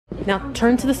Now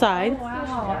turn to the side. Oh,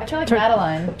 wow. I feel like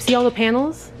Madeline. See all the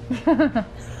panels?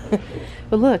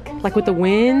 But look, like with the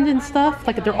wind and stuff,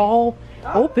 like they're all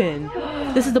open.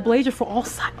 This is the blazer for all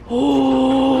sides.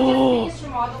 Oh!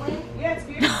 Yeah, it's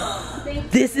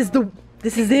beautiful.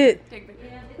 This is it.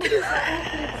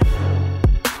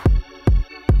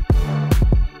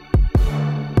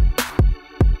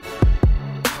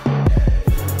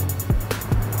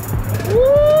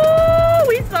 Woo!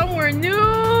 We somewhere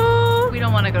new. We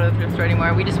don't want to go to the thrift store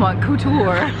anymore. We just want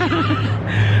couture.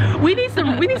 We need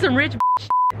some rich.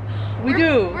 We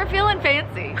do. We're feeling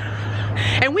fancy.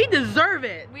 And we deserve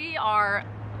it. We are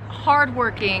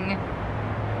hardworking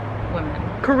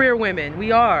women. Career women,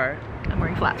 we are. I'm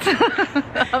wearing flats.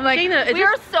 I'm like, Shayna, we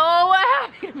are so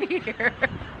happy to be here.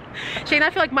 Shayna, I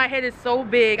feel like my head is so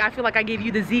big. I feel like I gave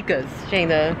you the Zika's,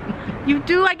 Shayna. You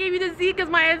do? I gave you the Zika's.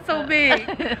 My head's so big.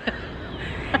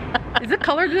 Is the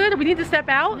color good? Do we need to step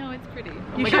out? No, it's pretty.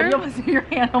 Oh You my sure? God, your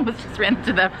hand almost just ran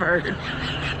into that bird.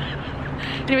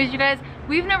 Anyways, you guys,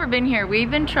 we've never been here.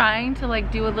 We've been trying to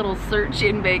like do a little search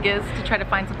in Vegas to try to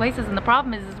find some places, and the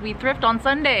problem is we thrift on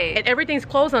Sunday. And everything's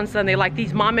closed on Sunday, like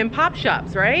these mom and pop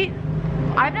shops, right?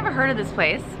 I've never heard of this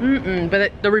place.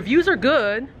 But the reviews are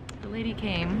good. The lady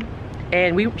came.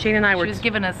 And Shane and I were. She was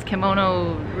giving us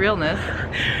kimono realness.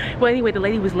 Well, anyway, the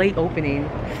lady was late opening.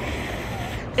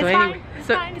 So anyway, it's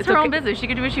fine. It's her own business. She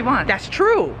can do what she wants. That's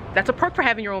true. That's a perk for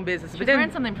having your own business. She's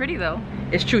wearing something pretty though.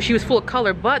 It's true. She was full of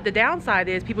color, but the downside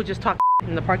is people just talk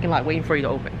in the parking lot waiting for you to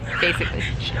open. Basically.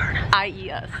 She heard us.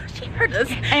 I.e. us. She heard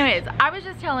us. Anyways, I was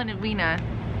just telling Edwina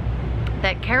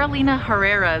that Carolina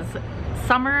Herrera's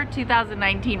summer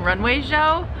 2019 runway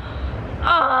show.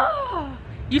 Oh.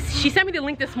 She sent me the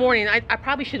link this morning. I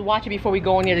probably should watch it before we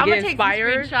go in here to get inspired.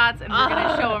 I'm gonna take some screenshots and we're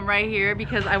gonna show them right here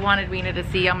because I wanted Edwina to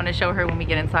see. I'm gonna show her when we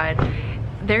get inside.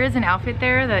 There is an outfit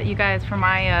there that you guys, for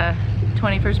my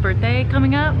 21st birthday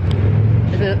coming up.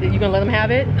 You gonna let them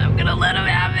have it? I'm gonna let them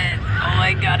have it. Oh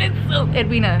my God, it's so...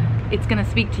 Edwina, it's gonna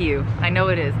speak to you. I know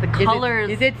it is. The colors.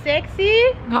 Is it sexy?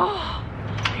 Oh,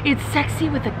 it's sexy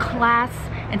with a class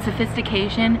and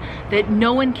sophistication that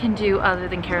no one can do other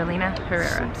than Carolina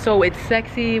Herrera. So it's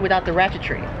sexy without the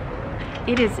ratchetry.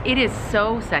 It is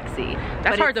so sexy.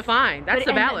 That's hard to find. That's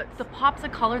the balance. The pops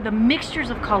of color, the mixtures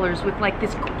of colors with like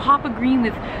this pop of green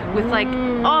with like,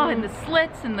 oh, and the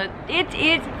slits and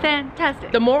it's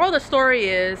fantastic. The moral of the story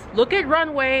is look at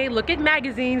runway, look at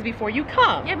magazines before you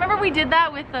come. Yeah, remember we did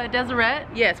that with Deseret?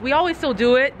 Yes, we always still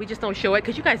do it. We just don't show it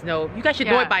because you guys know. You guys should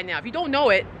know it by now. If you don't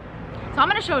know it. So I'm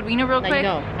gonna show Edwina real quick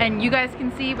and you guys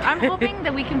can see. I'm hoping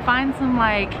that we can find some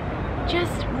like,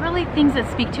 just really things that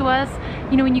speak to us.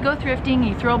 You know, when you go thrifting and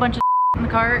you throw a bunch of in the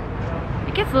cart,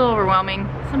 it gets a little overwhelming.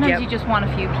 Sometimes you just want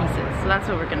a few pieces. So that's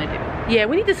what we're gonna do. Yeah,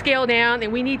 we need to scale down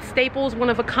and we need staples, one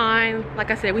of a kind.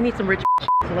 Like I said, we need some rich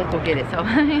so let's go get it. So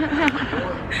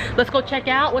let's go check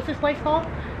out, what's this place called?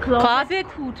 Closet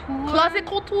Couture. Closet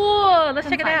Couture. Let's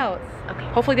check it out. Okay.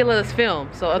 Hopefully they let us film.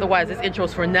 So otherwise this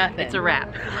intro's for nothing. It's a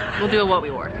wrap. We'll do what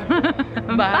we wore.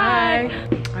 Bye.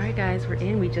 All right guys, we're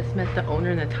in. We just met the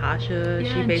owner, Natasha.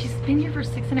 Yeah, she's been here for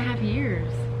 6.5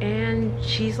 years. And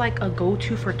she's like a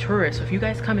go-to for tourists. So if you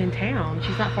guys come in town,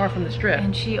 she's not far from the strip.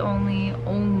 And she only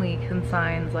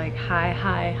consigns like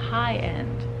high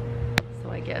end.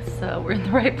 So I guess we're in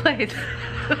the right place.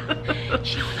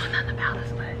 She don't know nothing about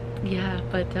us, but yeah,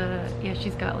 but yeah,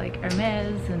 she's got like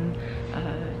Hermes and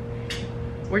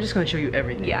we're just gonna show you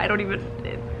everything. Yeah, I don't even.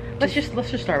 Let's just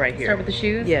start right here. Start with the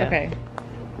shoes. Yeah. Okay.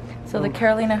 So the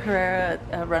Carolina Herrera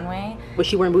runway. Was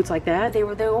she wearing boots like that? They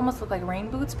almost looked like rain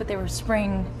boots, but they were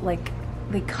spring like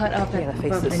they cut up at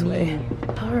the knee.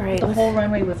 All right. The whole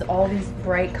runway was all these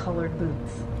bright colored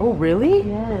boots. Oh really?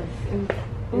 Yes.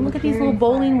 Oh, look at these little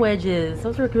bowling wedges.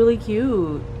 Those are really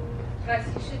cute. Guys,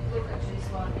 you should look at this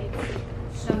one.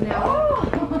 It's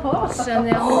Chanel.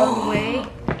 Chanel runway.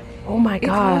 Oh my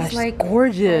gosh, like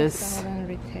gorgeous.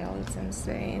 Retail, it's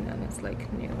insane, and it's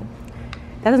like new.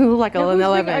 That doesn't look like a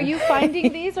 11. Are you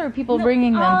finding these or are people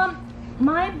bringing them?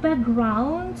 My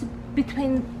background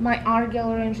between my art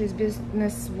gallery and this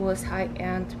business was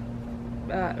high-end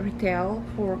retail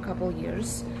for a couple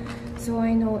years. So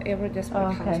I know every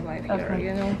desperate housewife here,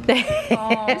 you know.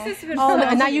 This is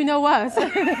and now you know us.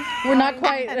 We're not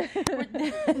quite.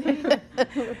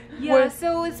 Yeah,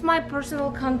 so it's my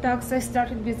personal contacts. I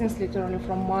started business literally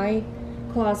from my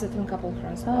closet and couple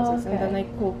friends' closets, and then I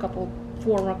called a couple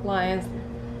former clients.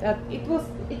 That it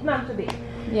meant to be.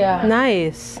 Yeah.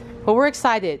 Nice. Well, we're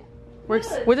excited. We're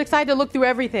excited to look through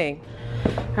everything.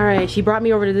 All right, she brought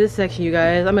me over to this section, you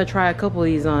guys. I'm gonna try a couple of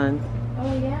these on.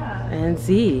 Oh yeah. And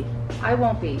see. I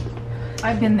won't be.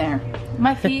 I've been there.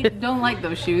 My feet don't like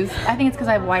those shoes. I think it's because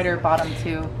I have wider bottom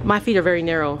too. My feet are very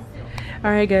narrow.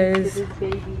 All right, guys.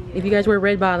 If you guys wear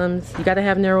red bottoms, you gotta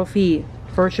have narrow feet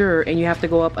for sure, and you have to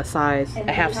go up a size,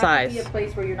 a half size. And you have to be a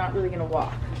place where you're not really gonna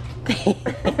walk.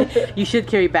 You should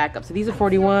carry backup. So these are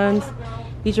 41s.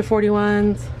 These are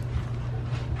 41s.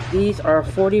 These are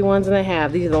 41s and a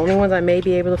half. These are the only ones I may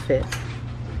be able to fit.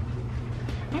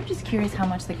 I'm just curious how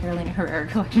much the Carolina Herrera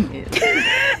collection is.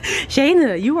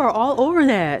 Shayna, you are all over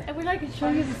that. I wish I could show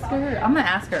you the skirt. I'm gonna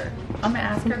ask her. I'm gonna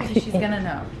ask her because she's gonna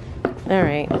know. All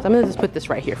right, so I'm gonna just put this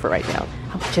right here for right now.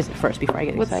 How much is it first before I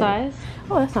get excited? What size?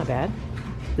 Oh, that's not bad.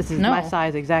 This is my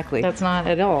size exactly. That's not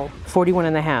at all. 41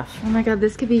 and a half. Oh my God,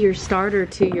 this could be your starter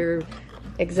to your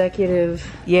executive.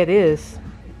 Yeah, it is.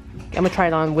 I'm gonna try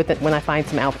it on with it when I find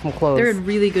some outfit clothes. They're in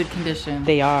really good condition.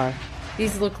 They are.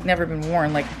 These look never been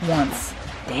worn like once.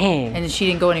 Dang. And she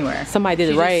didn't go anywhere. Somebody did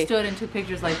it right. She just stood and took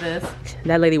pictures like this.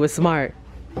 That lady was smart.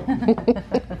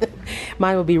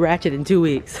 Mine will be ratchet in 2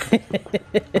 weeks.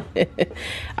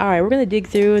 All right, we're gonna dig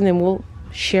through and then we'll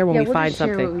share when we find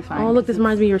something. What we find. Oh, look, this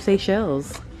reminds me of your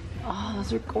Seychelles. Oh,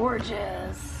 those are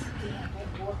gorgeous.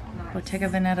 Bottega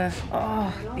Veneta.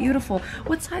 Oh, beautiful.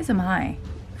 What size am I?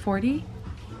 40?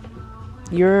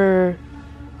 You're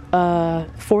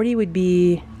 40 would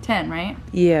be 10, right?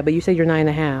 Yeah, but you said you're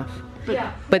 9.5.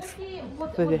 Yeah. But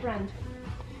what brand?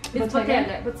 It's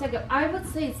Bottega. I would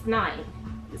say it's 9.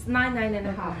 It's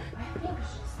 9.5.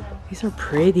 These are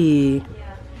pretty.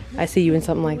 I see you in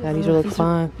something like that. These are look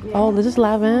fun. Oh, this is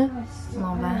lavender.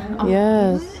 Oh.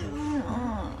 Yes.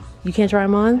 You can't try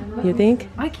them on? You think?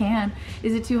 I can.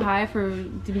 Is it too high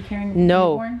to be carrying?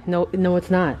 No, it's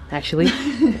not. Actually,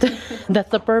 that's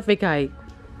the perfect height.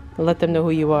 Let them know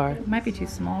who you are. It might be too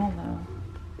small though.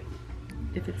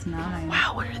 If it's 9.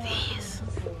 Wow, what are these?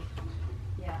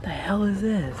 The hell is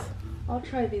this? I'll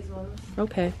try these ones.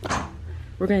 Okay.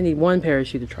 We're gonna need one pair of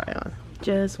shoes to try on.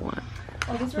 Just one.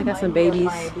 Oh, I got some baby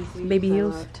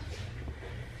heels.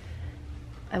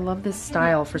 I love this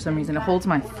style for some reason. It holds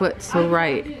my foot so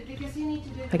right. I guess we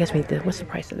need to. What's the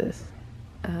price of this?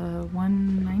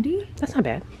 $190? That's not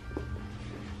bad.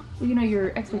 Well, you know,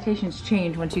 your expectations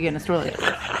change once you get in a store like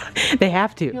this. They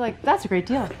have to. You're like, that's a great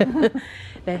deal.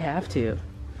 They have to.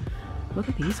 Look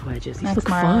at these wedges. These look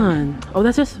fun. Oh,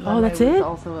 that's just. Oh, that's it.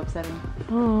 Also upsetting.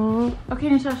 Oh. Okay,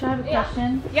 Natasha, I have a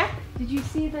question. Yeah. Did you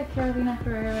see the Carolina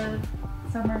Herrera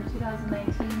Summer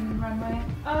 2019 runway?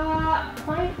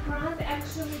 My friend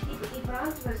actually did a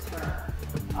brand with her.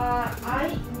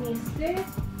 I missed it,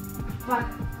 but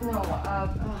no. Oh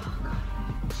God.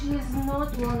 She is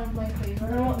not one of my favorites.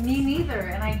 No, me neither.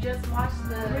 And I just watched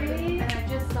and I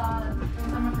just saw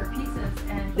some of her pieces.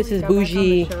 And this is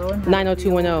bougie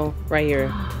 90210 right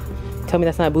here. Tell me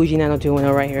that's not bougie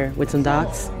 90210 right here with some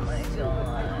dots. Oh my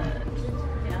God.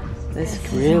 That's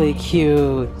really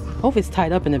cute. Hope it's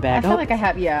tied up in the back. I feel like I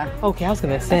have, Okay, I was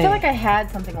gonna say. I feel like I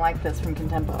had something like this from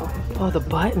Contempo. Oh, the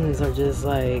buttons are just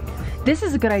like. This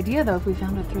is a good idea though if we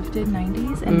found a thrifted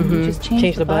 90s and we just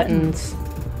change the buttons.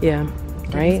 Yeah.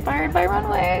 Right? Inspired by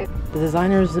runway. The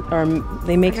designers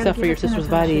they make stuff for your sister's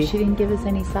body. She didn't give us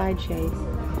any side shade.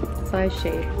 Size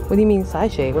shade. What do you mean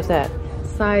size shade? What's that?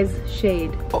 Size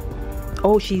shade.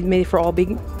 Oh, she made it for all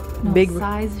big.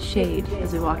 Size shade.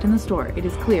 As we walked in the store, it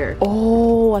is clear.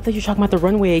 Oh, I thought you were talking about the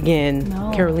runway again.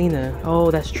 No. Carolina.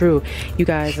 Oh, that's true. You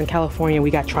guys in California, we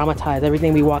got traumatized.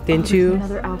 Everything we walked into.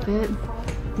 Another outfit.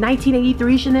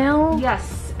 1983 Chanel.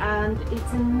 Yes, and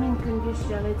it's in mint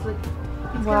condition. It's like.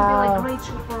 It's gonna be like great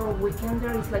shoe for a weekend.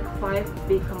 There is like 5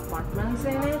 big compartments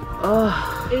in it.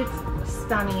 Oh, it's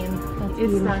stunning. That's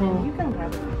beautiful. Stunning. You can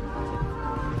grab it.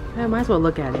 I might as well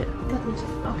look at it.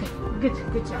 Okay,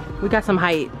 good job. We got some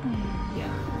height.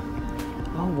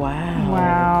 Yeah. Oh wow.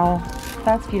 Wow,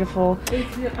 that's beautiful.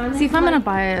 See, if I'm gonna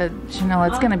buy a Chanel,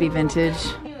 it's gonna be vintage.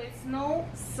 It's no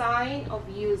sign of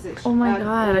usage. Oh my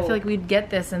God, I feel like we'd get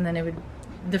this and then it would,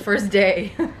 the first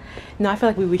day. No, I feel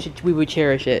like we would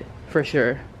cherish it. For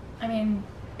sure. I mean,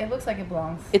 it looks like it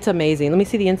belongs. It's amazing. Let me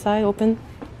see the inside open.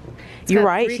 You're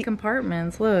right. 3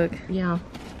 compartments. Look. Yeah.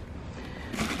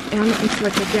 And it's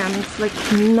like again, it's like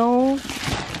no.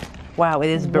 Wow, it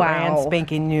is brand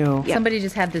spanking new. Yep. Somebody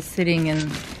just had this sitting and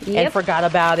forgot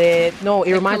about it. No,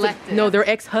 it reminds me. No, their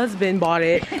ex-husband bought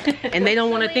it, and they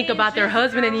don't want to think about their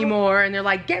husband anymore, and they're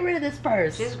like, get rid of this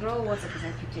purse. This girl was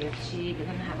executive. She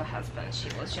didn't have a husband. She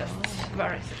was just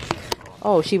very successful.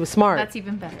 Oh, she was smart. That's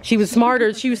even better. She was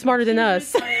smarter. She was smarter than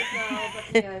us.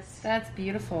 Yes. That's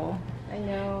beautiful. I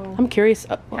know. I'm curious.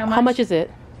 How much is it?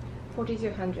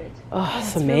 $4,200. Oh,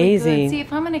 it's amazing. See,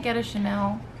 if I'm gonna get a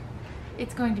Chanel,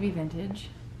 it's going to be vintage.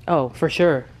 Oh, for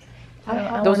sure.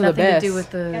 Those are the best. To do with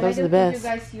the, those are the best.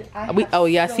 Oh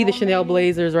yeah, I see the Chanel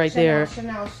blazers right there.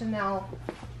 Chanel,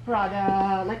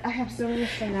 Prada. Like I have so many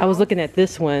Chanel. I was looking at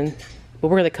this one, but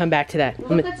we're gonna come back to that.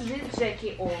 Look at this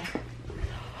jacket.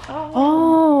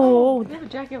 Oh, we have a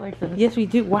jacket like this. yes we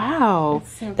do. Wow,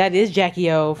 so that is Jackie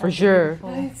O for sure.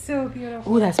 It's so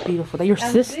beautiful. Oh, that's beautiful. That's your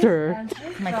sister.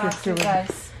 My sister.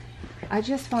 Guys, I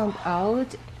just found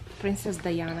out Princess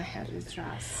Diana had this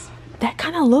dress. That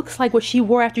kind of looks like what she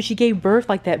wore after she gave birth,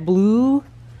 like that blue.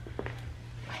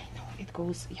 I know, it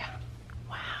goes, yeah.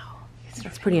 Wow,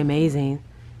 that's pretty amazing.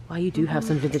 Wow, you do have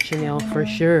some vintage Chanel for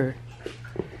sure.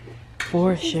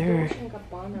 For sure.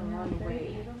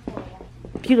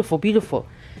 Beautiful, beautiful.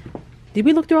 Did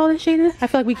we look through all this, Shayna? I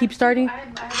feel like we keep starting. I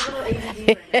have a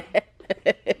little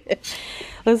ADD.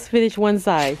 Let's finish one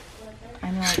side.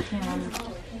 I know I can't. I'm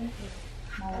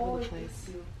all over the place.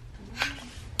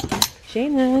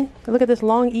 Shayna, look at this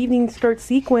long evening skirt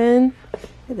sequin.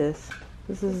 Look at this.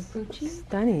 This is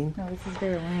stunning. No, this is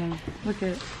very lame. Look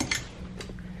at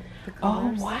the Oh,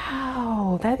 colors.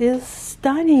 wow. That is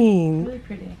stunning. Really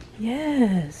pretty.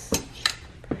 Yes.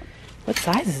 What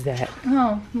size is that?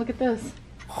 Oh, look at this.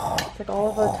 It's like all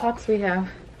of the tops we have,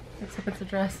 except it's a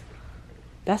dress.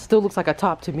 That still looks like a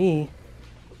top to me.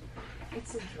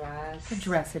 It's a dress. It's a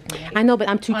dress, it is. I know, but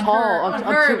I'm too On tall. her- on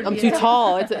her, I'm too yeah.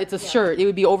 tall. It's a shirt. It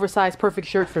would be oversized, perfect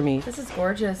shirt for me. This is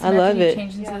gorgeous. I love Imagine it. you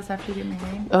change into this after you get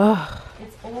married. Ugh.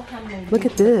 It's all handmade. Look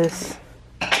at this.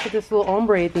 Look at this little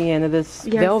ombre at the end of this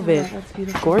velvet. That's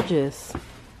beautiful. Gorgeous.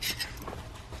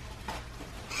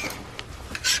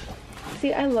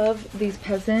 See, I love these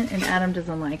peasant, and Adam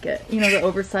doesn't like it. You know, the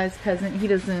oversized peasant. He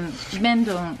doesn't. Men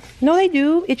don't. No, they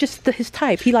do. It's just his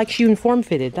type. He likes you form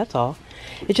fitted. That's all.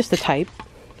 It's just the type.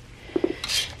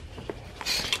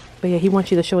 But yeah, he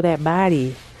wants you to show that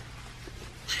body.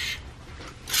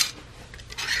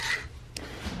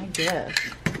 I guess.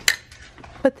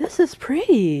 But this is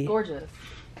pretty. Gorgeous.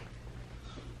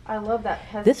 I love that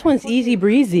peasant. This one's easy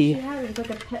breezy. Yeah, it's like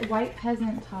a white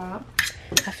peasant top.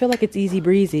 I feel like it's easy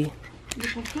breezy.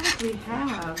 Which I feel like we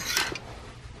have.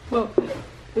 Whoa,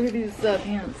 look at these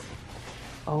pants.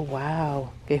 Oh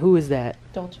wow. Okay, who is that?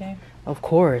 Dolce. Of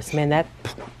course, man. That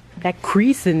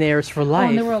crease in there is for Oh, life.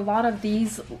 and there were a lot of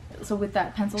these. So with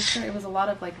that pencil skirt, it was a lot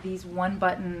of like these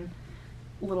one-button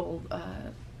little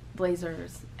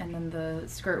blazers, and then the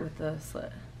skirt with the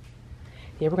slit.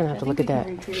 Yeah, we're gonna have to look at that.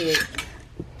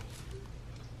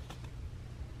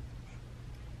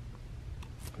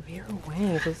 Vera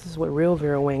Wang. This is what real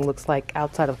Vera Wang looks like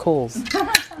outside of Kohl's.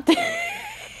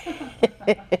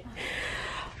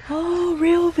 Oh,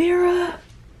 real Vera.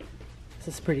 This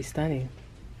is pretty stunning.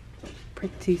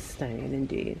 Pretty stunning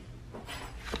indeed.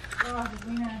 Oh,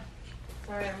 Davina.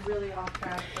 Sorry, I'm really off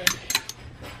track. But...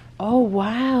 Oh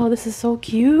wow, this is so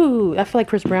cute. I feel like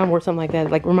Chris Brown wore something like that.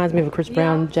 Like reminds me of a Chris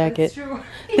Brown jacket. That's true.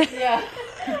 Yeah.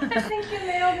 I think you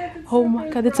nailed it. It's Oh my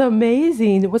god, it's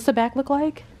amazing. What's the back look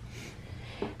like?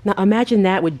 Now imagine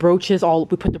that with brooches.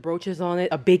 We put the brooches on it.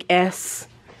 A big S.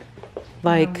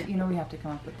 Like you know we have to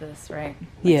come up with this, right? Like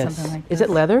yes. Something like is this.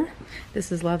 it leather?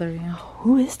 This is leather, yeah.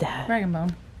 Who is that? Rag and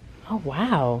Bone. Oh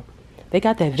wow, they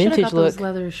got that Should've vintage got look. those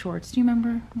leather shorts. Do you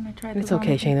remember when I tried those? It's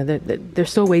okay, Shayna. They're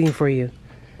still waiting for you.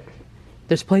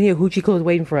 There's plenty of hoochie clothes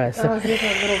waiting for us. Oh, here's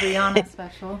a little Rihanna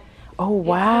special. Oh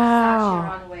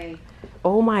wow.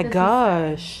 Oh my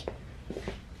gosh.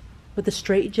 With the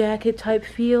straight jacket type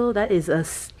feel, that is a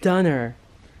stunner.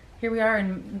 Here we are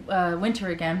in winter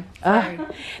again. Sorry.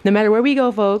 No matter where we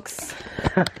go, folks.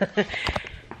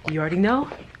 You already know,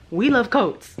 we love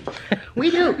coats. We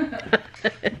do.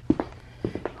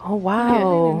 Oh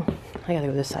wow. I gotta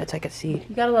go this side so I can see.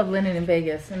 You gotta love linen in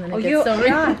Vegas, and then it gets so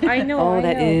rich. I know. Oh,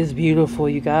 that is beautiful,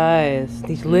 you guys.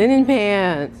 These linen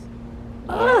pants.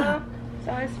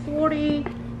 Size 40.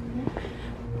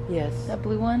 Yes. That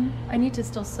blue one, I need to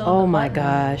still sew. Oh the my button.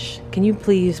 gosh. Can you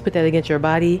please put that against your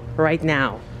body right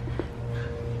now?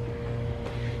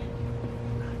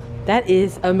 That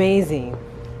is amazing.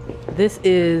 This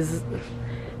is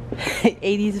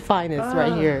 80s finest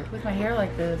right here. With my hair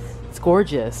like this. It's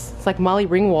gorgeous. It's like Molly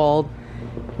Ringwald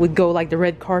would go like the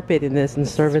red carpet in this and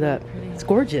serve it up. It's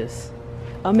gorgeous.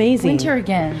 Amazing. Winter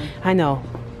again. I know.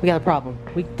 We got a problem.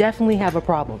 We definitely have a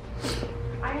problem.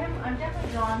 I'm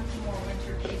definitely drawn to more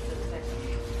winter pieces, I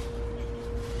think.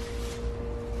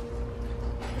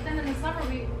 But then in the summer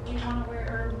we want to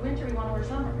wear, or winter we want to wear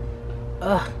summer.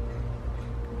 Ugh.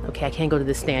 Okay, I can't go to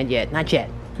the stand yet. Not yet.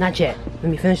 Not yet.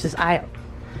 Let me finish this aisle.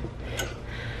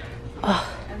 Ugh.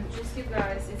 And just you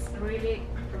guys, it's really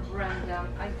random.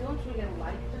 I don't really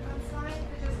like the consign.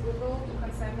 I just Google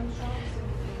consignment shops.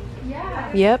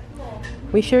 Yeah. Yep.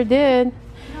 We sure did.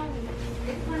 No,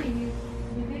 it's funny.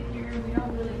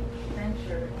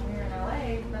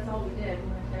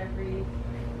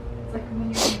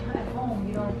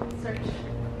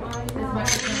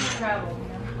 travel.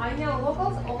 I know,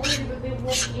 locals only when they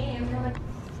walk in. They're like,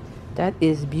 That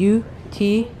is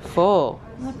beautiful.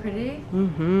 Isn't that pretty?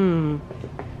 Mm-hmm.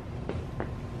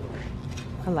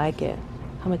 I like it.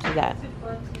 How much is that?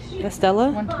 That's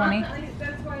Stella? 120.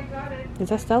 that's why I got it. Is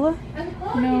that Stella?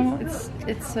 No,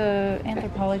 it's a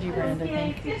Anthropology brand, I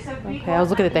think. Okay, I was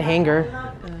looking at the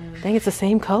hanger. Dang, it's the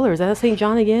same color. Is that a St.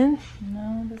 John again?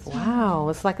 No, this Wow,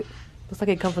 looks like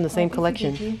it come from the same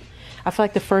collection. I feel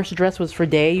like the first dress was for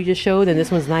day you just showed, and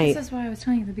this one's night. This is why I was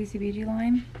telling you the BCBG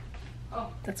line. Oh,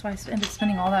 that's why I ended up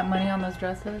spending all that money on those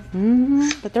dresses. Mm-hmm.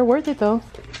 But they're worth it though.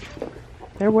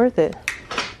 They're worth it.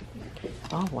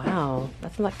 Oh wow,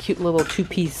 that's a cute little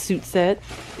two-piece suit set.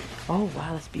 Oh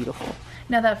wow, that's beautiful.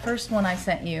 Now that first one I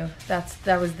sent you,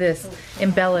 that was this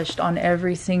embellished on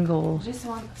every single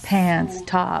pants,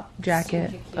 top,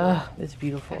 jacket. Oh, it's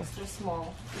beautiful. Extra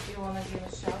small. If you want to give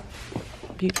a shot.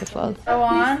 Beautiful. Go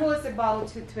on. This was about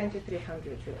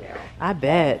 2,300 retail. I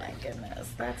bet. Oh my goodness,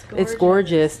 that's gorgeous. It's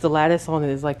gorgeous. The lattice on it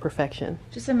is like perfection.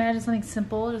 Just imagine something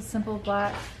simple, just simple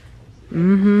black.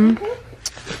 Mm-hmm.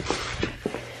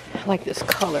 I like this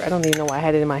color. I don't even know why I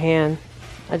had it in my hand.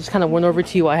 I just kind of went over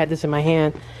to you while I had this in my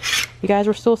hand. You guys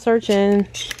were still searching.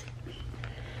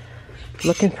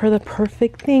 Looking for the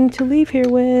perfect thing to leave here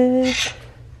with.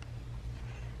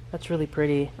 That's really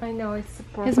pretty. I know, it's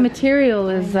perfect. His material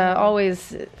is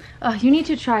always... you need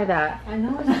to try that. I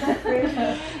know, it's that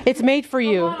pretty. It's made for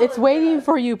you. It's waiting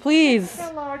for you, please. It's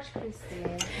a large,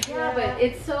 Christine. Yeah, but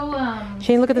it's so...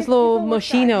 Shane, look at this little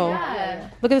Moschino. Yeah.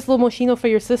 Look at this little Moschino for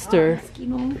your sister.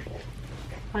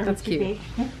 That's cute.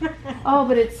 Oh,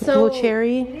 but it's so... Little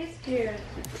cherry. It is cute.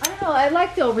 I don't know, I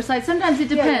like the oversized. Sometimes it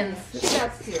depends.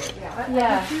 That's cute, yeah.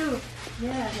 Yeah.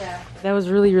 Yeah. That was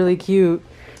really, really cute.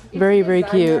 Very, very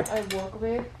cute. I work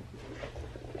with,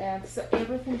 and so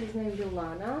everything is named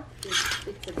Yolana.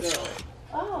 It's a girl.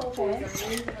 Oh,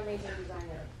 She's an amazing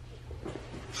designer.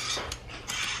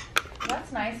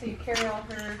 That's nice. So you carry all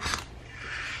her...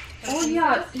 Oh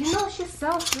yeah, you know she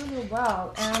sells really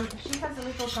well, and she has a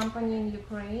little company in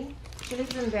Ukraine. She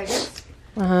lives in Vegas,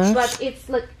 but it's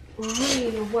like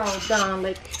really well done.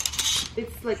 Like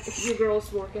it's like a few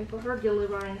girls working for her,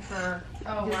 delivering her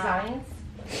designs.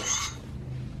 Wow.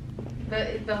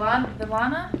 The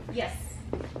Lana? Yes.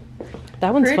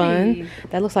 That one's Pretty. fun.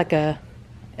 That looks like a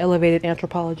elevated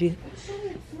anthropology. Actually,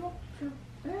 it's not too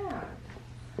bad.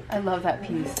 I love that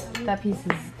piece. That piece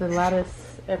is the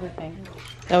lattice, everything.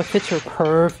 That fits her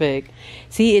perfect.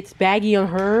 See, it's baggy on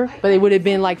her, but it would have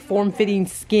been like form-fitting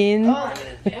skin.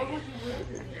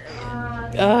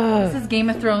 This is Game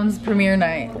of Thrones premiere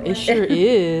night. It sure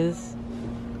is.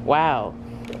 Wow.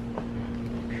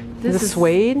 This is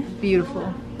suede?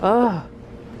 Beautiful. Oh,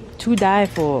 to die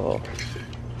for.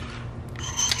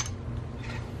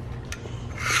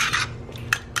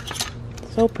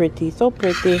 So pretty, so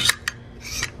pretty.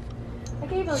 I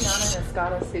gave Eliana an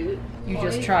Escada suit you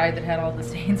just tried that had all the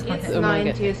stains on It's it.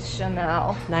 90s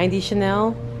Chanel. 90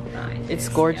 Chanel? 90s, It's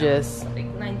gorgeous. Yeah,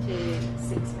 like 96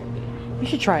 maybe. You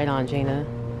should try it on, Jana.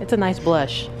 It's a nice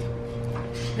blush.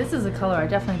 This is a color I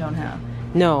definitely don't have.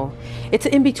 No, it's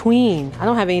in between. I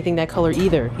don't have anything that color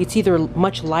either. It's either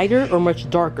much lighter or much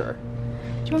darker.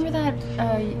 Do you remember that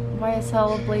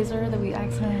YSL blazer that we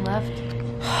accidentally left?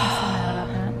 I'm so mad about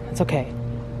that. It's okay.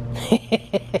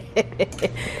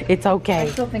 It's I okay.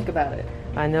 still think about it.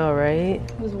 I know, right?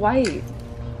 It was white.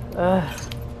 Ugh.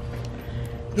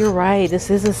 You're right. This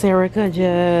is a Serica,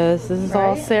 Jess. This is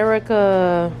all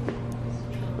Serica.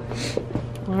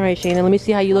 All right, Shayna. Let me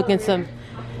see how you look in some.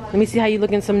 Let me see how you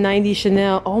look in some 90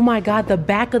 Chanel. Oh my God, the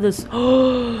back of this.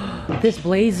 Oh, this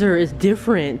blazer is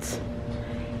different.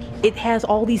 It has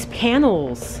all these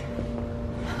panels.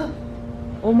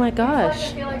 Oh my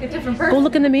gosh. I feel like a different person. Go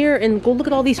look in the mirror and go look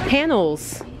at all these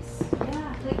panels.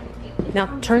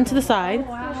 Now turn to the side.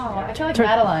 Wow. I feel like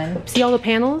Madeline. See all the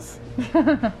panels?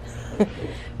 But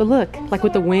look, like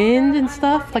with the wind and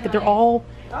stuff, like they're all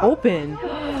open.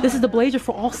 This is the blazer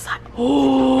for all sides.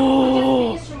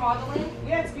 Oh,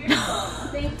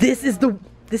 this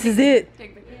is it.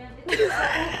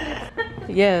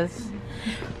 Yes.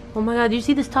 Oh my God, do you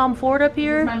see this Tom Ford up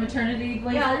here? My maternity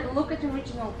blazer. Yeah, look at the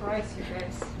original price, you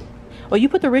guys. Oh, you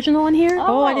put the original on here?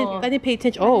 Oh, I didn't pay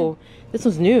attention. Oh, this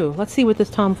one's new. Let's see what this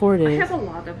Tom Ford is. I have a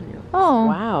lot of new. Oh.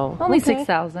 Wow. Only Okay.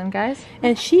 6,000, guys.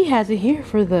 And she has it here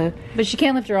for the But she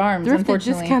can't lift her arms, thrifted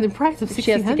unfortunately. discounted price of $1,600.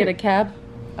 She has to get a cab.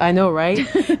 I know, right?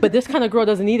 But this kind of girl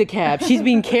doesn't need a cab. She's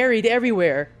being carried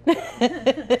everywhere.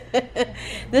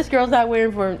 This girl's not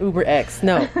waiting for an Uber X.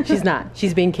 No, she's not.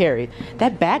 She's being carried.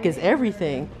 That back is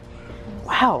everything.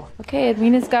 Wow. Okay,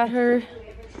 Edwina's got her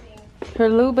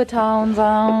Louboutins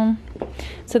on.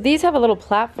 So these have a little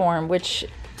platform, which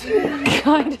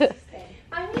Kinda.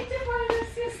 I need to find a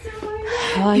system.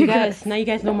 Well, now you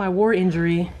guys know my war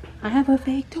injury. I have a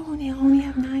fake toenail. I only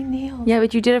have 9 nails. Yeah,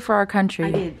 but you did it for our country.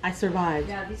 I did. I survived.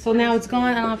 Yeah, so now it's gone.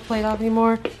 I don't have to play it off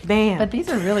anymore. Bam. But these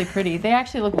are really pretty. They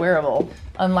actually look wearable,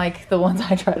 unlike the ones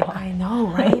I tried on. I know,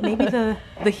 right? Maybe the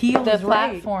heel is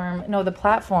platform. Right. No, the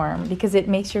platform, because it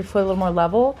makes your foot a little more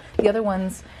level. The other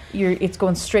ones, it's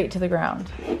going straight to the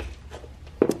ground.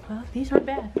 Well, these aren't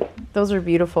bad. Those are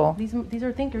beautiful. These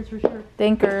are thinkers for sure.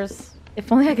 Thinkers.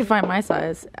 If only I could find my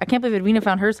size. I can't believe Edwina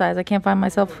found her size. I can't find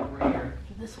myself.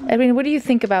 Edwina, what do you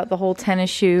think about the whole tennis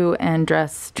shoe and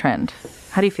dress trend?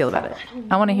 How do you feel about it?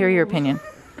 I want to hear your opinion.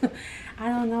 I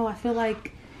don't know. I feel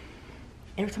like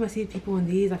every time I see people in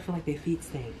these, I feel like their feet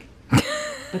stink.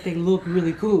 But they look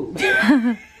really cool. But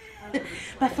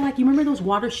I feel like, you remember those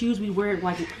water shoes we wear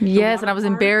like... Yes, and I was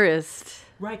embarrassed.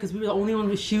 Right, because we were the only ones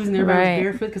with shoes and everybody was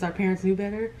barefoot because our parents knew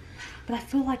better. But I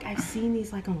feel like I've seen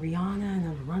these like on Rihanna and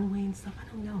on the runway and stuff. I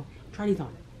don't know. Try these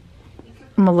on.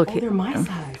 I'm gonna look at they're my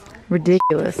size.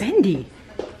 Ridiculous. Fendi.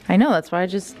 I know, that's why I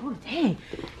just... Oh, dang.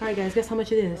 All right, guys, guess how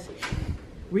much it is?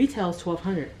 Retail's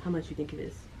 $1,200. How much do you think it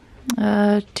is?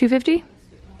 $250?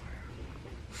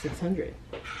 $600.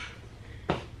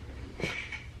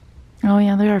 Oh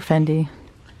yeah, they are Fendi.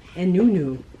 And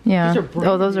new. Yeah. These are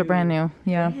brand those new. are brand new.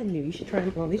 Yeah. Brand new. You should try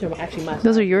them on. These are actually my size.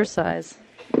 Those are your size.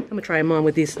 I'm gonna try them on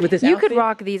with this. You could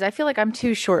rock these. I feel like I'm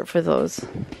too short for those.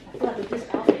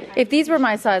 If these were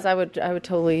my size, I would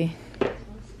totally.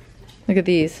 Look at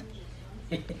these.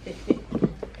 I'm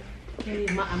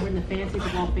wearing the fanciest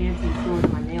of all fancy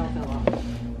stores. My nail fell off.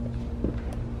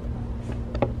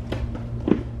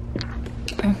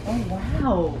 Oh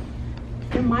wow.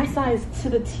 They're my size to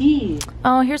the T.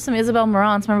 Oh, here's some Isabel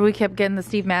Marant's. Remember we kept getting the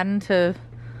Steve Madden to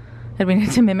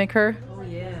mimic her? Oh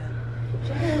yeah.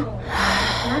 And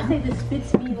I say this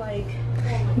fits me like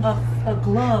a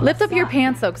glove. Lift up your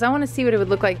pants though, because I want to see what it would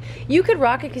look like. You could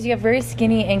rock it because you have very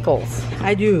skinny ankles.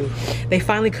 I do. They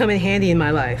finally come in handy in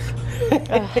my life.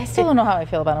 I still don't know how I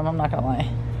feel about them. I'm not gonna lie.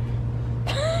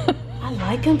 I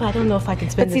like them, but I don't know if I can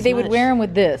spend. But see, they would wear them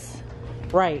with this.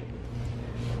 Right.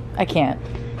 I can't.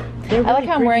 Really I like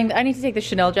how I'm wearing. I need to take the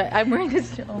Chanel jacket. I'm wearing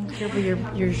this. Oh, careful!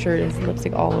 Your shirt has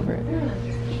lipstick all over it.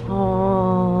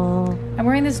 Oh. I'm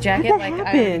wearing this jacket like I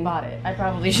already bought it. I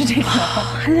probably should take it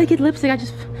off. How did I get lipstick?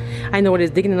 I know what it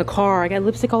is. Digging in the car. I got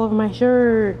lipstick all over my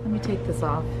shirt. Let me take this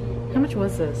off. How much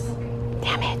was this?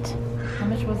 Damn it. How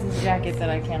much was this jacket that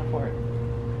I can't afford?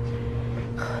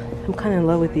 I'm kind of in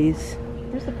love with these.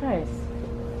 Where's the price?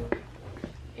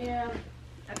 Yeah.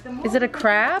 Is it a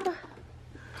crab?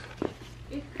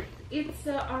 It's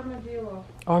armadillo.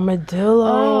 Armadillo.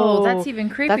 Oh, that's even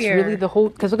creepier. That's really the whole,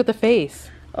 because look at the face.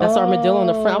 That's the armadillo on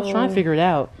the front. I was trying to figure it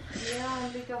out. Yeah,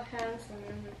 little hands and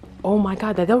everything. Oh my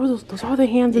god, those are the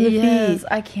hands and the feet.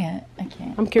 I can't.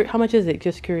 I'm curious, how much is it?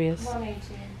 Just curious.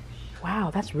 118.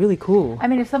 Wow, that's really cool. I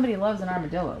mean, if somebody loves an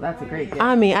armadillo, that's a great gift.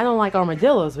 I mean, I don't like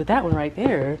armadillos, but that one right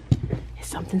there is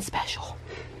something special.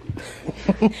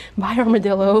 Bye,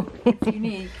 armadillo. It's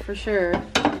unique, for sure.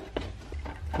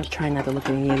 I was trying not to look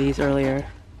at any of these earlier.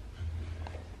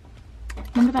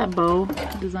 Remember that bow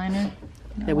designer?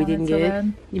 That we didn't get?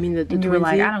 Bad? You mean the And you were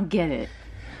like, twinsy? I don't get it.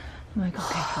 I'm like,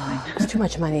 okay, fine. It's too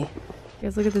much money.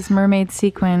 Guys, look at this mermaid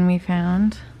sequin we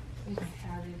found.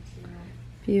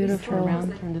 Beautiful. Turn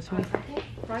around, turn this way.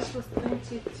 Price was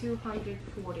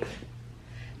 $2,240.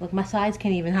 Look, my size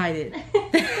can't even hide it.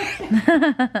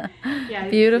 Yeah,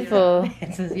 Beautiful.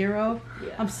 It's a 0? Yeah.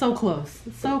 I'm so close.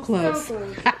 So close.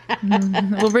 So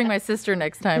close. We'll bring my sister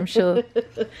next time. She'll.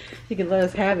 You can let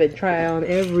us have it. Try on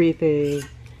everything.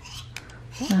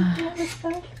 It's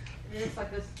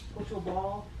like this cultural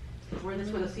ball. Wear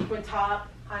this with a sequin top,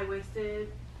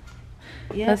 high-waisted.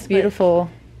 Yes, That's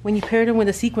beautiful. When you paired them with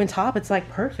a sequin top, it's like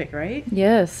perfect, right?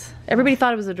 Yes. Everybody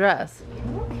thought it was a dress.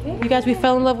 Okay. You guys, we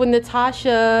fell in love with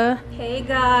Natasha. Hey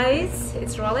guys,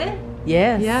 it's Rolly.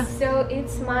 Yes. Yeah. So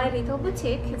it's my little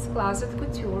boutique. It's Closet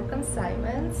Couture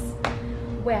Consignments.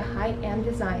 We're high-end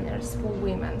designers for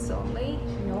women's only.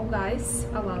 No guys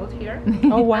allowed here.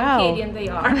 Oh wow. Canadian they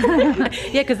are.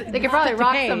 Yeah, because They could probably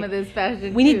rock some of this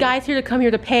fashion. We need guys here to come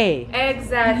here to pay.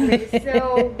 Exactly.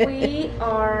 So we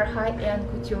are high-end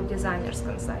couture designers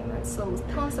consignments. So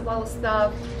tons of our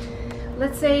stuff.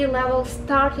 Let's say level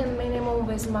starting minimum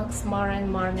with Max Mara and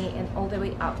Marni and all the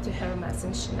way up to Hermes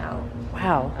and Chanel.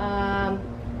 Wow.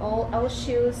 All our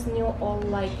shoes new, all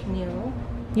like new.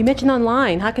 You mentioned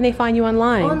online. How can they find you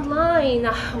online? Online,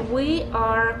 we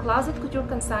are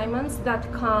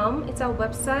closetcoutureconsignments.com. It's our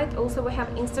website. Also, we have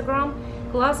Instagram,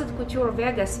 Closet Couture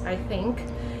Vegas, I think.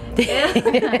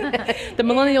 The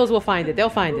millennials will find it. They'll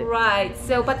find it. Right.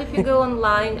 So, but if you go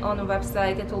online on a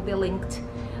website, it will be linked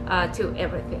to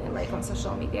everything, like on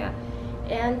social media.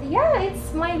 And yeah,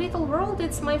 it's my little world.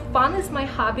 It's my fun. It's my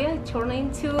hobby. I turn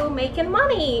into making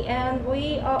money. And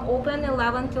we are open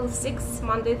 11 till 6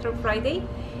 Monday through Friday,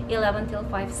 11 till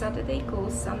 5 Saturday,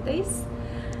 closed Sundays.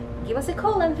 Give us a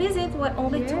call and visit. We're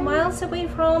only 2 miles away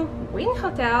from Wynn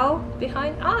Hotel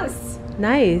behind us.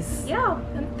 Nice. Yeah,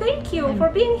 and thank you for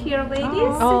being here, ladies.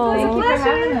 Oh, it was a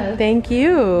pleasure. Thank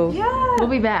you. Yeah. We'll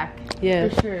be back. Yeah.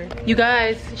 For sure. You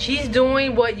guys, she's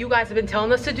doing what you guys have been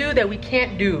telling us to do that we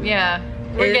can't do. Yeah.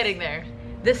 We're getting there.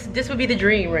 This would be the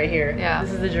dream right here. Yeah.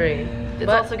 This is the dream.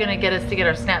 It's also gonna get us to get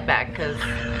our snap back because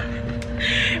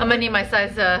I'm gonna need my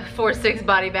size 4'6"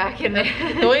 body back in the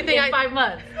only thing in 5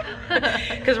 months.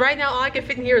 Because right now all I can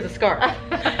fit in here is a scarf.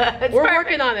 We're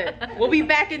working on it. We'll be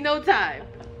back in no time.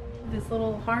 This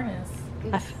little harness.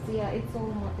 It's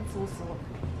also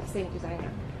same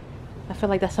designer. I feel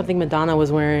like that's something Madonna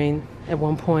was wearing at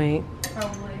one point.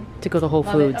 Probably. To go to Whole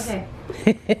Foods. Okay.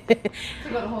 To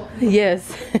go to Whole Foods.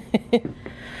 Yes.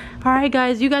 Alright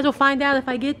guys, you guys will find out if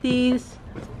I get these.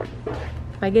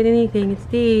 If I get anything, it's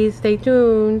these. Stay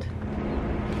tuned.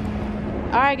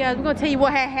 Alright guys, we're gonna tell you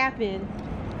what had happened.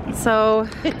 So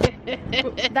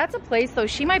that's a place though.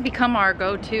 She might become our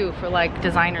go-to for like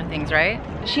designer things, right?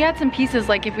 She had some pieces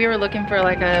like if we were looking for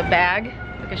like a bag,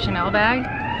 like a Chanel bag,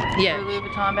 yeah, or Louis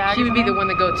Vuitton bag. She would be the one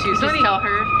to go to. So just tell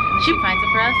her and she finds it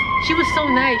for us. She was so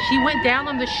nice. She went down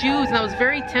on the shoes and I was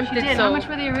very tempted. She did. So how much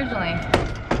were they originally?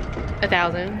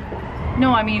 1,000.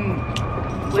 No, I mean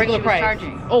regular she was price.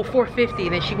 Charging. Oh, 450.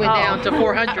 Then she went down to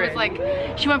 400. I was like,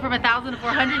 she went from 1,000 to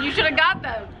 400. You should have got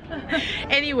them.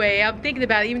 Anyway, I'm thinking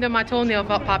about it. Even though my toenail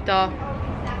popped off,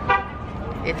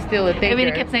 it's still a thing. I mean,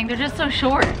 it kept saying they're just so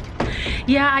short.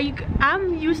 Yeah,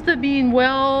 I'm used to being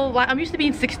I'm used to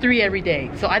being 6'3" every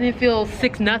day, so I didn't feel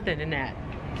 6'0" in that.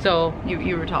 So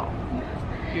you were tall.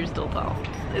 You're still tall.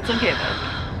 It's okay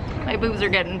though. My boobs are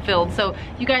getting filled. So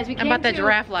you guys, we came about that to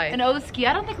giraffe life. an Oski.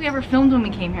 I don't think we ever filmed when we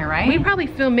came here, right? We probably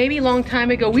filmed maybe a long time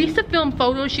ago. We used to film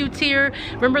photo shoots here.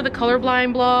 Remember the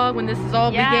colorblind blog when this all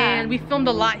began? We filmed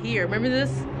a lot here. Remember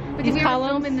this? But did we ever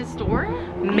film in the store?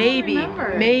 Maybe.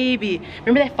 Remember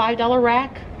that $5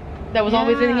 rack that was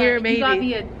always in here? Maybe. You got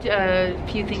me a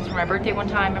few things for my birthday one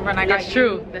time. Remember? And I got That's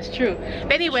true. That's true.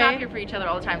 But anyway, we shop here for each other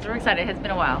all the time, so we're excited. It's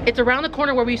been a while. It's around the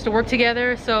corner where we used to work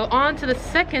together. So on to the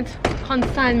second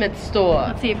consignment store.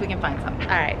 Let's see if we can find something.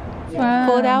 All right. Wow.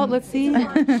 Pull it out. Let's see.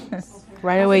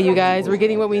 Right away, you guys. We're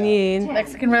getting what we need.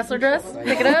 Mexican wrestler dress.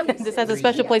 Pick it up. This has a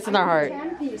special place in our heart.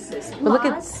 But look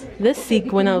at this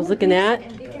sequin I was looking at.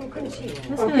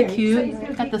 That's kind of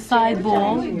cute. Got the side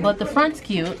bowl, but the front's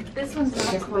cute. This one's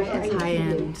not quite as high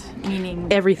end, meaning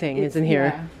everything is in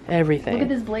here. Yeah. Everything. Look at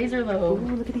this blazer though.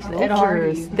 Ooh, look at these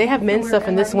ultras. They have men's stuff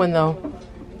in this one though.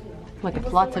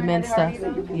 Like lots of men's stuff.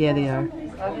 Yeah, they are.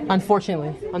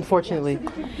 Unfortunately,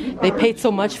 they paid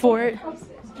so much for it.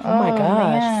 Oh my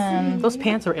gosh, man. Those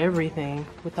pants are everything.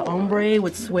 With the ombre,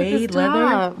 with suede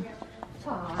leather.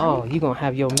 Oh, you're gonna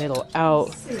have your middle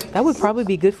out. That would probably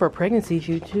be good for a pregnancy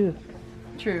shoot too.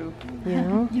 True. You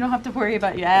know? You don't have to worry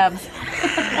about your abs.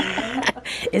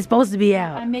 It's supposed to be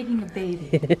out. I'm making a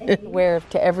baby. Wear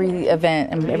to every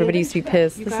event and everybody used to be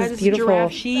pissed. This is beautiful.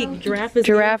 Giraffe chic.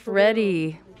 Giraffe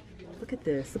ready. Look at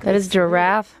this. That is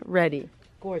giraffe ready.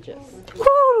 Gorgeous.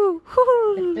 Woo!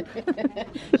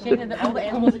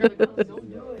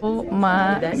 Oh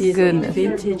my goodness.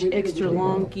 Vintage extra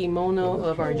long kimono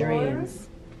of our dreams.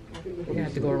 We're gonna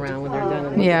have to go around when they're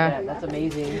done. Yeah. That's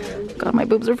amazing. God, my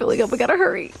boobs are filling up. We gotta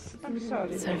hurry.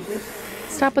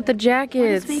 Stop with the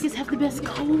jackets. Why does Vegas have the best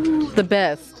coat? The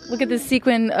best. Look at this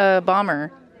sequin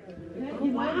bomber. Oh,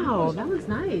 wow, that looks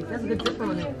nice. That's a good zipper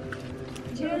on it.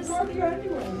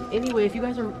 Anyway, if you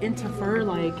guys are into fur,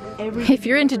 like if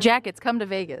you're into jackets, come to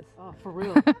Vegas. Oh, for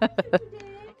real.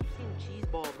 Cheese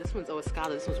ball. This one's Escada.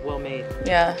 This one's well made.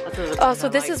 Yeah. Oh, so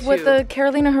this is what the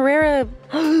Carolina Herrera.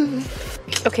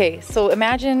 Okay, so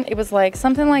imagine it was like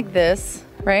something like this,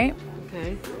 right?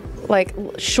 Okay. Like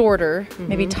shorter,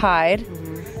 maybe tied,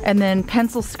 and then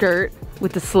pencil skirt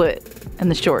with the slit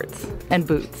and the shorts and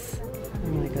boots. Oh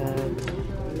my god.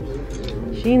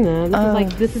 Sheena,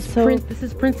 this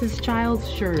is Prince's child's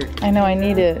shirt. I know, I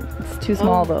need it. It's too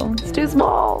small though. It's too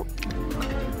small.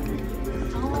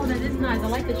 Oh, that is nice. I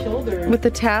like the shoulders. With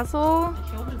the tassel. The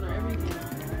shoulders are everything.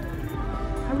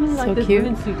 I really like this cute.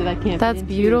 women's suit that I can't That's fit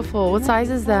beautiful. into. What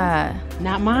size is that?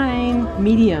 Not mine.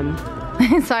 Medium.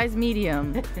 Size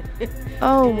medium.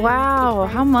 Oh wow,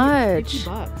 how much?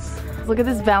 $50. Look at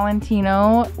this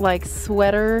Valentino like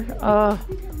sweater. Oh.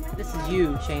 This is you,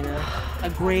 Shayna.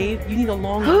 A grave. You need a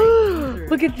long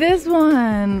grave. Look at this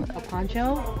one. A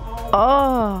poncho?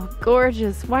 Oh,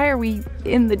 gorgeous. Why are we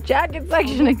in the jacket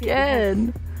section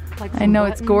again? Like I know,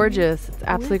 it's gorgeous. It's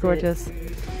absolutely gorgeous. I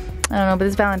don't know, but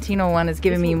this Valentino one is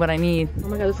giving me what I need. Oh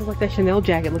my god, this is like that Chanel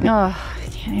jacket. Look at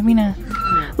I mean,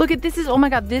 look at this. Oh my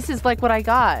god, this is like what I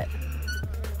got.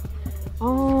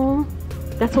 Oh,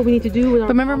 that's what we need to do with our.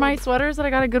 Remember my sweaters that I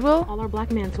got at Goodwill? All our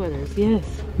black man sweaters.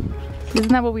 Yes. Isn't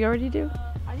that what we already do?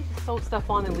 I need to sew stuff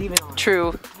on and leave it on. True.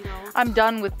 You know? I'm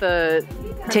done with the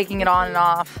taking it on and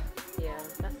off. Yeah,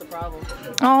 that's the problem.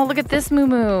 Oh, look at this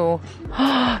muumuu.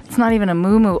 It's not even a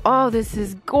muumuu. Oh, this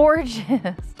is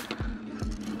gorgeous.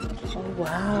 Oh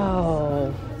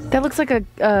wow. That looks like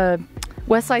a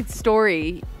West Side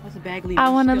Story. What's a Bagley? I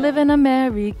wanna live in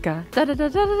America. Da, da, da,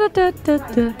 da, da, da,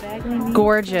 da.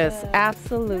 Gorgeous,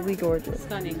 absolutely gorgeous.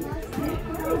 Stunning.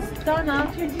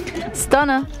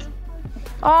 Stunner.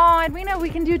 Oh, Edwina, we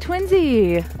can do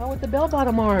twinsy. Oh, with the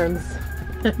bell-bottom arms.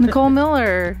 Nicole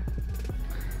Miller.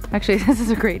 Actually, this is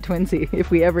a great twinsy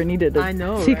if we ever needed a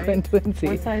sequin twinsy.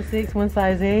 One size 6, one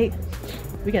size 8.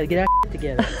 We gotta get our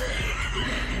together.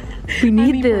 We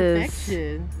need this.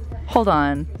 Perfection. Hold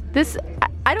on. This,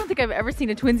 I don't think I've ever seen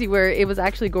a twinsy where it was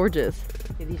actually gorgeous.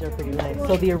 Yeah, these are pretty nice.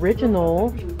 So the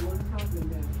original,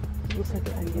 looks like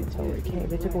I can't tell where it came.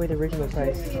 They took away the original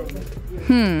price.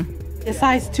 It's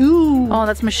size 2. Oh,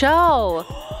 that's Michelle.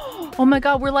 Oh my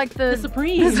god, we're like the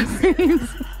Supremes. The Supremes.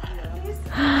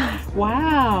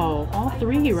 Wow, all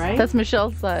 3, right? That's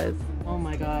Michelle's size. Oh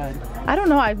my god. I don't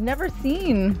know, I've never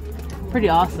seen. Pretty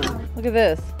awesome. Look at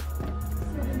this.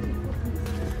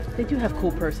 They do have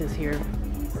cool purses here.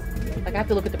 Like I have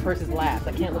to look at the purses last.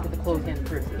 I can't look at the closed hand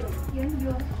purses.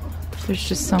 There's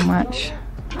just so much.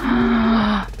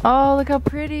 Oh, look how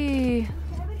pretty.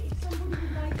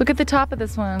 Look at the top of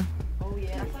this one. Oh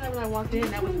yeah, I saw that when I walked in.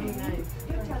 That was really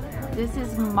nice. This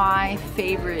is my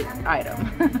favorite item.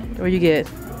 What do you get?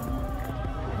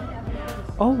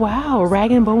 Oh wow, a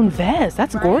rag and bone vest.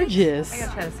 That's gorgeous. I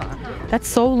gotta try this on. That's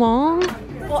so long.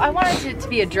 Well, I wanted it to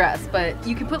be a dress, but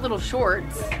you could put little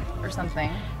shorts or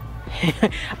something.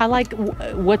 I like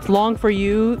what's long for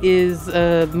you is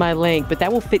my length, but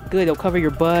that will fit good. It'll cover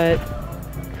your butt.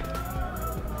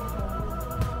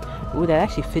 Ooh, that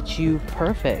actually fits you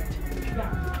perfect.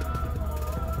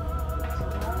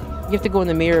 You have to go in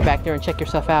the mirror back there and check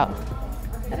yourself out.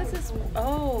 What is this?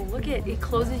 Oh, look at it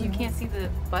closes. You can't see the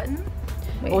button.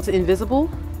 Wait. Oh, it's invisible?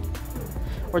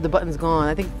 Or the button's gone?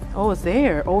 I think, oh, it's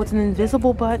there. Oh, it's an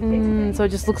invisible button. So it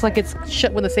just looks like it's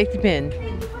shut with a safety pin.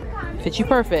 Fits you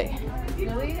perfect.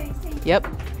 Really? Yep.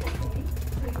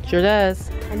 Sure does.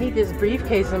 I need this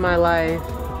briefcase in my life.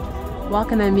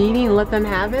 Walk in a meeting and let them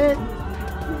have it?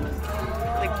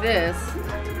 Like this.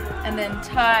 And then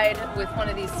tied with one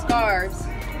of these scarves.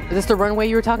 Is this the runway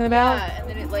you were talking about? Yeah, and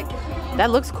then it like... That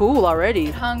looks cool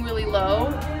already. Hung really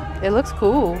low. It looks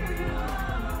cool.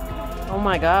 Oh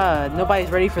my god, nobody's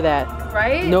ready for that.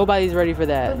 Right? Nobody's ready for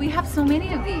that. But we have so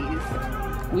many of these.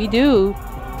 We do.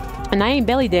 And I ain't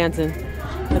belly dancing.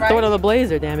 I throw it on the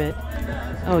blazer, damn it.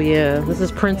 Oh yeah, this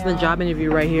is Prince in the job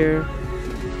interview right here.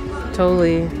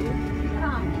 Totally.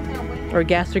 Or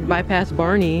gastric bypass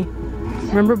Barney.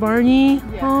 Remember Barney?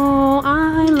 Yeah. Oh,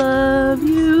 I love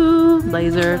you.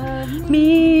 Blazer.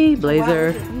 Me,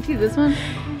 blazer. Wow. You see this one?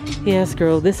 Yes,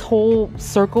 girl. This whole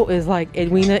circle is like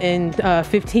Edwina in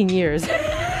 15 years.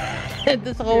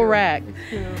 This whole rack.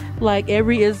 Like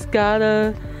every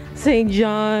Escada, St.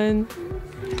 John,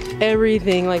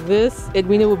 everything like this.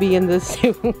 Edwina will be in this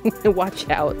too. Watch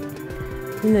out.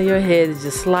 You know your head is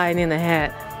just sliding in the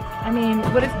hat. I mean,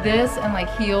 what if this and like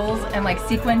heels and like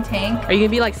sequin tank? Are you gonna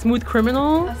be like Smooth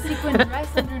Criminal? A sequin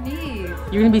dress underneath.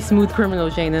 You're gonna be Smooth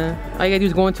Criminal, Shayna. All you gotta do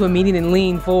is go into a meeting and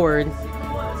lean forward.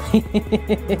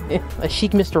 A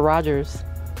chic Mr. Rogers.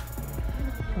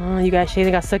 Oh, you guys,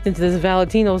 Shayna got sucked into this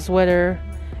Valentino sweater.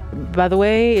 By the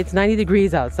way, it's 90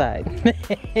 degrees outside.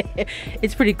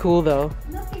 It's pretty cool though.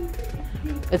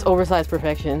 It's oversized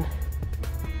perfection.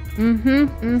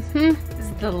 This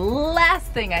is the last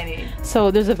thing I need.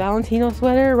 So there's a Valentino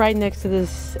sweater right next to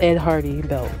this Ed Hardy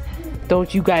belt.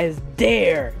 Don't you guys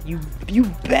dare. You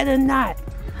better not.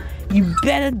 You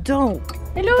better don't.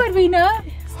 Hello, Edwina.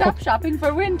 Stop shopping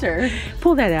for winter.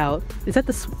 Pull that out. Is that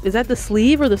the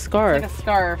sleeve or the scarf? It's like a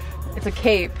scarf. It's a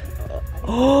cape.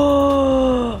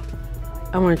 Oh,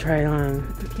 I want to try it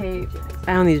on. It's a cape.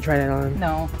 I don't need to try that on.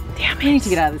 No. Damn it. I need to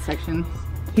get out of this section.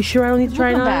 You sure I don't need to try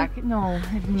it on? Back. No.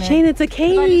 Shane, it's a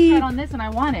cape. I just tried on this and I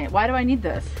want it. Why do I need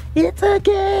this? It's a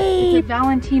cape. It's a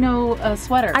Valentino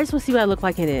sweater. I just want to see what I look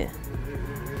like in it.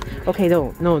 Okay,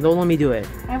 don't let me do it.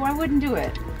 I wouldn't do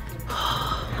it.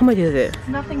 How much is it? It's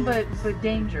nothing but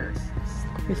danger.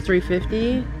 It's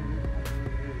 $3.50.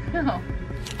 No.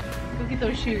 Go get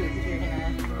those shoes if you're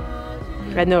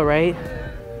gonna. I know, right?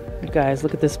 You guys,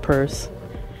 look at this purse.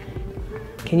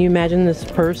 Can you imagine this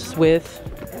purse with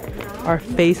our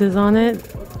faces on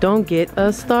it? Don't get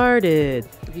us started.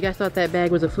 If you guys thought that bag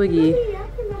was a fliggy,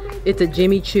 it's a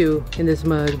Jimmy Choo in this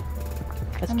mug.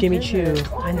 That's Jimmy Choo.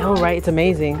 I know, right? It's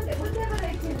amazing.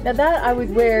 Now that I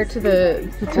would wear to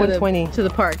the 120 to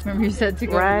the park. Remember you said to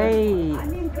go. Right.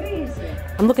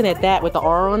 I'm looking at that with the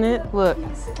R on it. Look.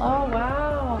 Oh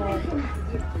wow.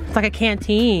 It's like a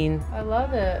canteen. I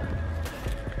love it.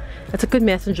 That's a good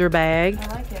messenger bag. I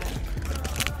like it.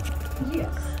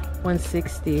 Yes.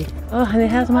 $160. Oh, and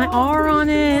it has my R on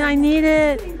it. I need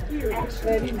it.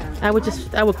 I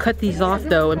would cut these off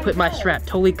though and put my strap.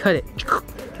 Totally cut it.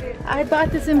 I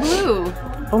bought this in blue.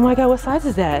 Oh my God, what size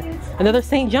is that? Another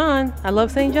St. John. I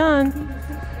love St. John.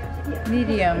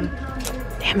 Medium.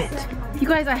 Damn it. You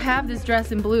guys, I have this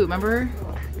dress in blue, remember?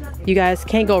 You guys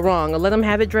can't go wrong. Let them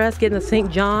have it dressed, get in the St.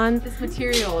 John. This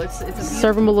material, it's a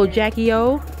serve them a little Jackie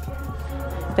O.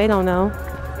 They don't know.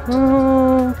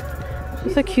 Oh,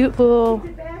 it's a cute little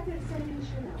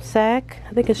sack.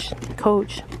 I think it's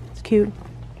Coach. It's cute.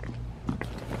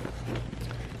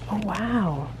 Oh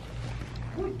wow.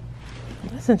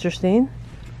 That's interesting.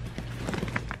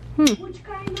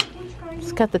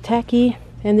 It's got the tacky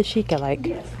and the chic I like.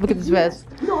 Look at this vest.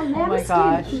 Oh my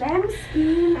gosh.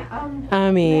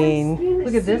 I mean,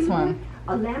 look at this one.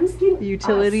 The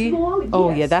utility.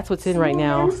 Oh yeah, that's what's in right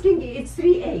now. It's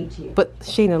 $3.80. But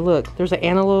Shayna, look, there's an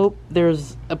antelope,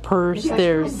 there's a purse,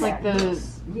 there's Like the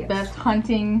best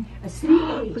hunting.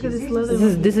 Look at this leather.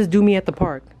 this is Do Me at the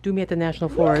Park. Do Me at the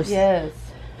National Forest. Yes.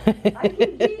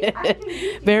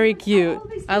 Very cute.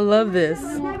 I love this.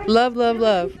 Love, love,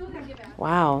 love.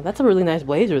 Wow, that's a really nice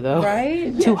blazer though.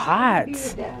 Right? Too hot.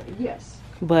 Yes.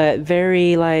 But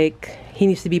very like, he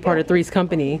needs to be part of Three's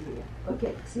company.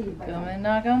 Okay, see you. Come and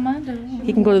knock on my door.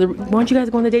 He can go to the, why don't you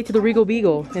guys go on a date to the Regal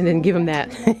Beagle and then give him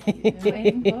that.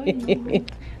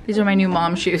 These are my new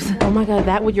mom shoes. Oh my God,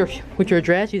 that with your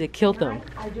dress, you'd have killed them.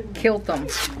 Killed them.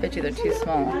 Bet you they're too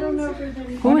small.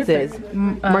 Who is this?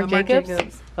 Marc Jacobs?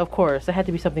 Jacobs. Of course, it had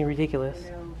to be something ridiculous.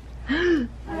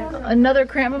 Another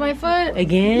cramp in my foot?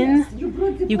 Again?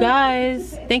 You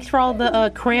guys, thanks for all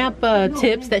the cramp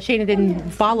tips that Shayna didn't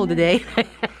follow today.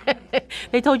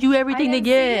 They told you everything to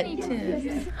get.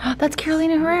 That's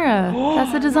Carolina Herrera.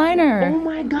 That's the designer. Oh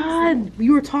my God.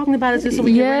 You were talking about it just so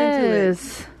we can run into it.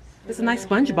 Yes. It's a nice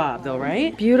SpongeBob though,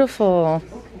 right? Beautiful.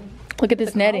 Look at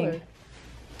this netting.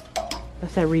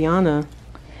 That's that Rihanna.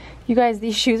 You guys,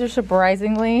 these shoes are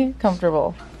surprisingly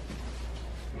comfortable.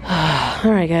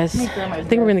 All right, guys. I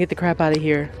think we're gonna get the crap out of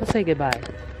here. Let's say goodbye.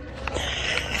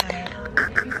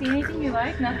 You see anything you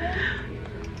like? Nothing?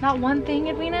 Not one thing,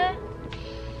 Edwina?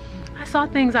 I saw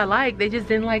things I liked. They just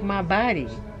didn't like my body.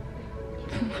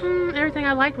 Everything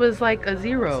I liked was like a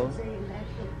 0.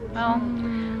 Well,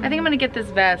 I think I'm gonna get this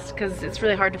vest because it's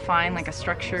really hard to find like a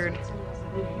structured,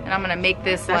 and I'm gonna make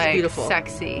this like beautiful.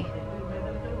 Sexy.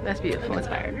 That's beautiful.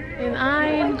 Inspired. And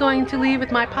I'm going to leave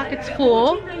with my pockets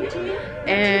full.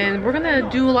 And we're gonna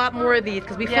do a lot more of these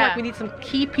because we feel like we need some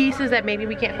key pieces that maybe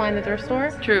we can't find in the thrift store.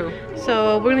 True.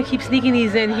 So we're gonna keep sneaking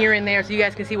these in here and there so you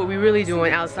guys can see what we're really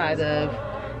doing outside of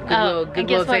and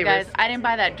guess what, guys? I didn't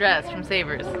buy that dress from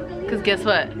Savers. Because guess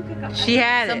what? She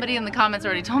had Somebody in the comments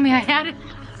already told me I had it.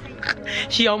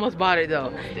 She almost bought it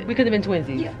though. We could have been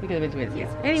twinsies. We could have been twinsies.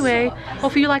 Anyway,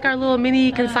 hopefully you like our little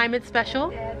mini consignment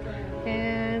special.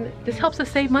 And this helps us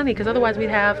save money because otherwise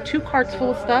we'd have 2 carts full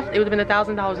of stuff. It would have been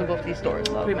 $1,000 in both these stores.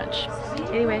 So. Pretty much.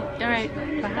 Anyway, All right.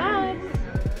 Bye.